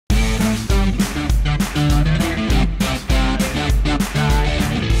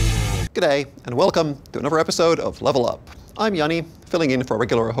G'day, and welcome to another episode of Level Up. I'm Yanni, filling in for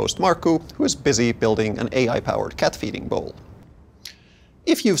regular host Markku, who is busy building an AI-powered cat feeding bowl.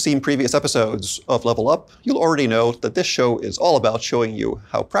 If you've seen previous episodes of Level Up, you'll already know that this show is all about showing you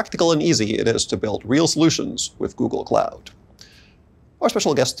how practical and easy it is to build real solutions with Google Cloud. Our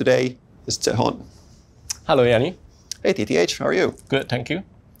special guest today is Tze Hon. Hello, Yanni. Hey, TTH, how are you? Good, thank you.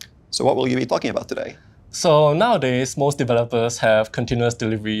 So what will you be talking about today? So nowadays, most developers have continuous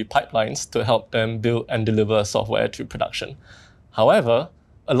delivery pipelines to help them build and deliver software to production. However,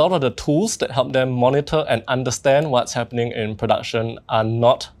 a lot of the tools that help them monitor and understand what's happening in production are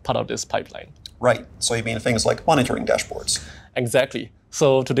not part of this pipeline. Right, so you mean things like monitoring dashboards? Exactly.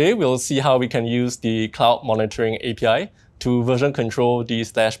 So today we'll see how we can use the Cloud Monitoring API to version control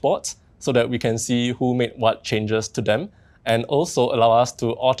these dashboards so that we can see who made what changes to them, and also allow us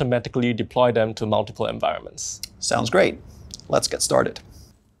to automatically deploy them to multiple environments. Sounds great. Let's get started.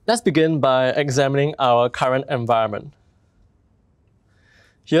 Let's begin by examining our current environment.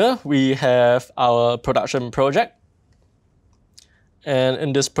 Here we have our production project. And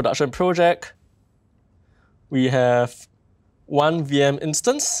in this production project, we have one VM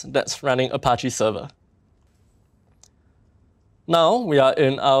instance that's running Apache server. Now we are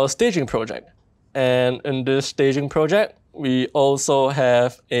in our staging project. And in this staging project, we also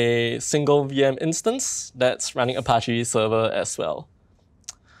have a single VM instance that's running Apache server as well.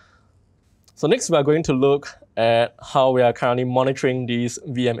 So next, we are going to look at how we are currently monitoring these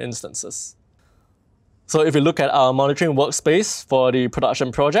VM instances. So if we look at our monitoring workspace for the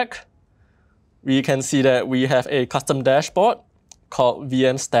production project, we can see that we have a custom dashboard called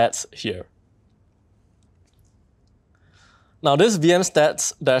VM Stats here. Now this VM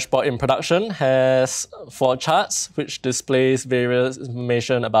Stats dashboard in production has 4 charts which displays various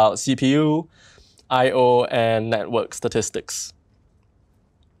information about CPU, I/O, and network statistics.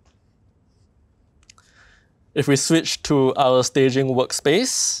 If we switch to our staging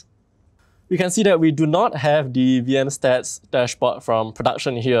workspace, we can see that we do not have the VM Stats dashboard from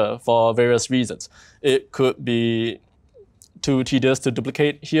production here for various reasons. It could be too tedious to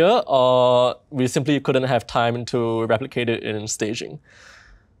duplicate here, or we simply couldn't have time to replicate it in staging.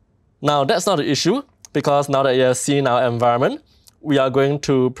 Now that's not an issue, because now that you have seen our environment, we are going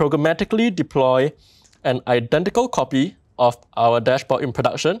to programmatically deploy an identical copy of our dashboard in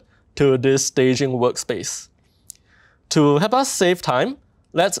production to this staging workspace. To help us save time,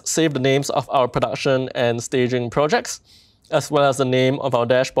 let's save the names of our production and staging projects, as well as the name of our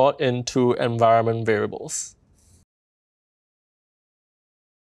dashboard into environment variables.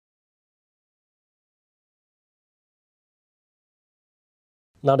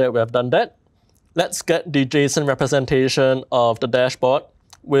 Now that we have done that, let's get the JSON representation of the dashboard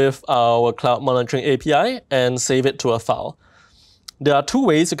with our Cloud Monitoring API and save it to a file. There are 2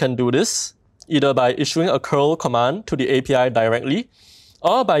 ways you can do this, either by issuing a curl command to the API directly,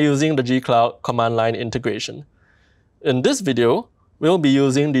 or by using the gcloud command line integration. In this video, we'll be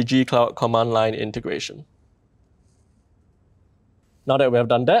using the gcloud command line integration. Now that we have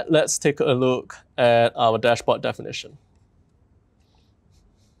done that, let's take a look at our dashboard definition.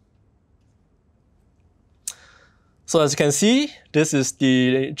 So as you can see, this is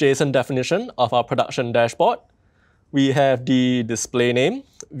the JSON definition of our production dashboard. We have the display name,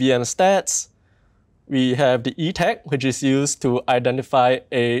 VM Stats. We have the E tag, which is used to identify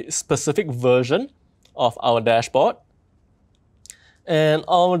a specific version of our dashboard. And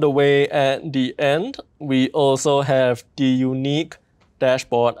all the way at the end, we also have the unique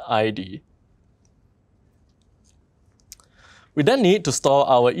dashboard ID. We then need to store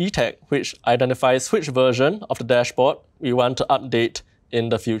our E tag, which identifies which version of the dashboard we want to update in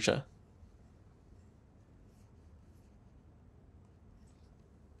the future.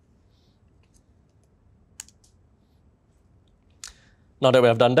 Now that we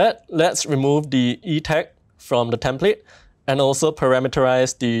have done that, let's remove the E tag from the template and also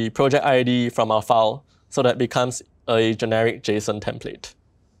parameterize the project ID from our file so that it becomes a generic JSON template.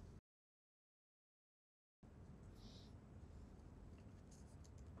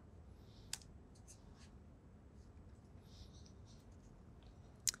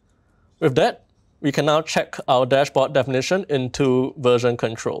 With that, we can now check our dashboard definition into version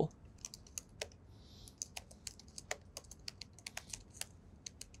control.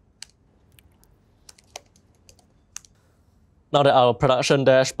 Now that our production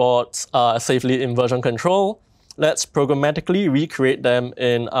dashboards are safely in version control, let's programmatically recreate them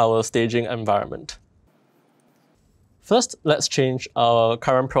in our staging environment. First, let's change our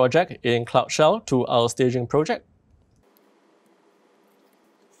current project in Cloud Shell to our staging project.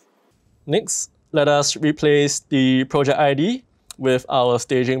 Next, let us replace the project ID with our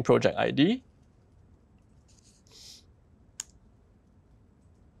staging project ID.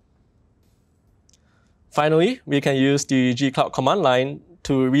 Finally, we can use the Qwiklabs command line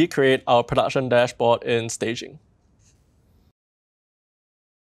to recreate our production dashboard in staging.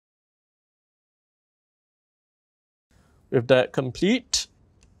 With that complete,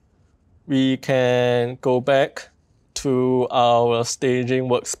 we can go back to our staging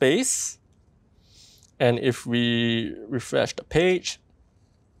workspace. And if we refresh the page,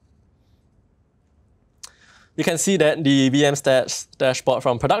 we can see that the VM stats dashboard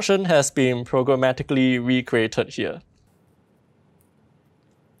from production has been programmatically recreated here.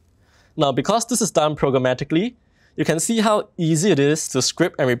 Now, because this is done programmatically, you can see how easy it is to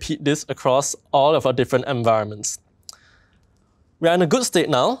script and repeat this across all of our different environments. We are in a good state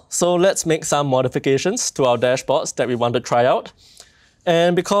now, so let's make some modifications to our dashboards that we want to try out.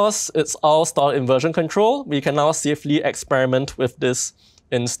 And because it's all stored in version control, we can now safely experiment with this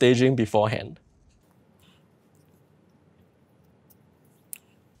in staging beforehand.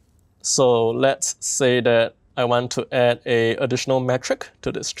 So let's say that I want to add an additional metric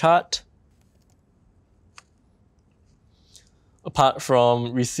to this chart. Apart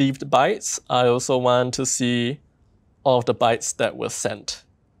from received bytes, I also want to see all of the bytes that were sent.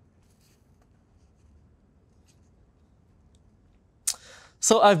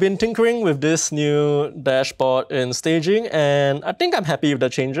 So I've been tinkering with this new dashboard in staging, and I think I'm happy with the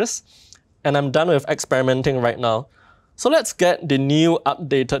changes. And I'm done with experimenting right now. So let's get the new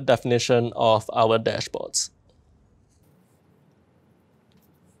updated definition of our dashboards.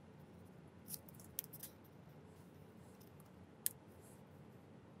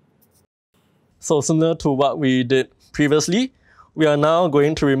 So similar to what we did previously, we are now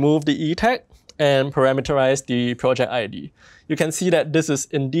going to remove the E tag and parameterize the project ID. You can see that this is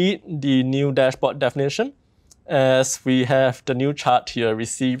indeed the new dashboard definition, as we have the new chart here,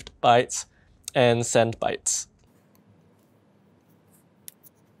 received bytes and sent bytes.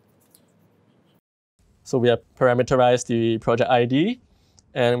 So we have parameterized the project ID,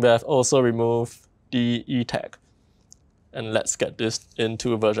 and we have also removed the E tag. And let's get this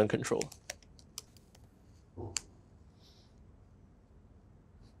into version control.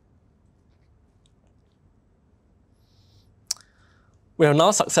 We have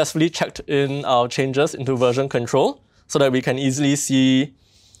now successfully checked in our changes into version control so that we can easily see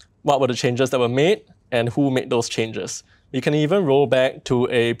what were the changes that were made and who made those changes. We can even roll back to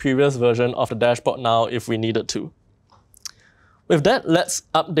a previous version of the dashboard now if we needed to. With that, let's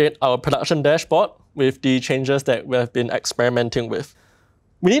update our production dashboard with the changes that we have been experimenting with.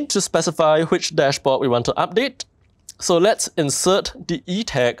 We need to specify which dashboard we want to update. So let's insert the E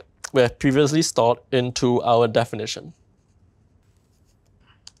tag we have previously stored into our definition.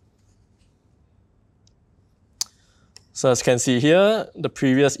 So as you can see here, the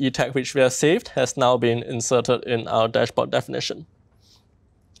previous E tag which we have saved has now been inserted in our dashboard definition.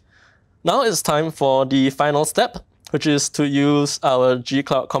 Now it's time for the final step, which is to use our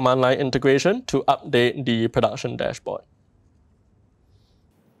Qwiklabs command line integration to update the production dashboard.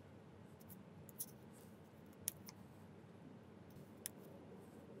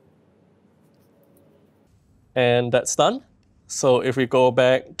 And that's done. So if we go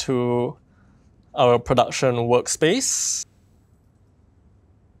back to our production workspace,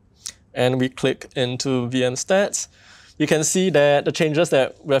 and we click into VM stats, you can see that the changes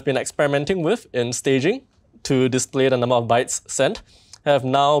that we have been experimenting with in staging to display the number of bytes sent have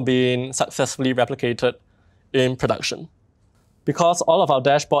now been successfully replicated in production. Because all of our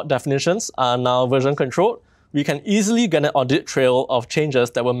dashboard definitions are now version controlled, we can easily get an audit trail of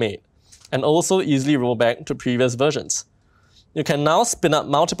changes that were made, and also easily roll back to previous versions. You can now spin up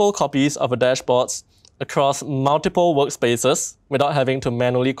multiple copies of the dashboards across multiple workspaces without having to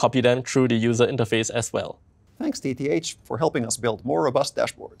manually copy them through the user interface as well. Thanks, TTH, for helping us build more robust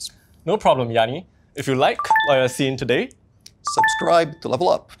dashboards. No problem, Yanni. If you like what you're seeing today, subscribe to Level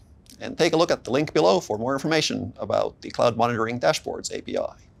Up, and take a look at the link below for more information about the Cloud Monitoring Dashboards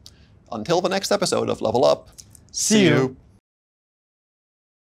API. Until the next episode of Level Up, see you.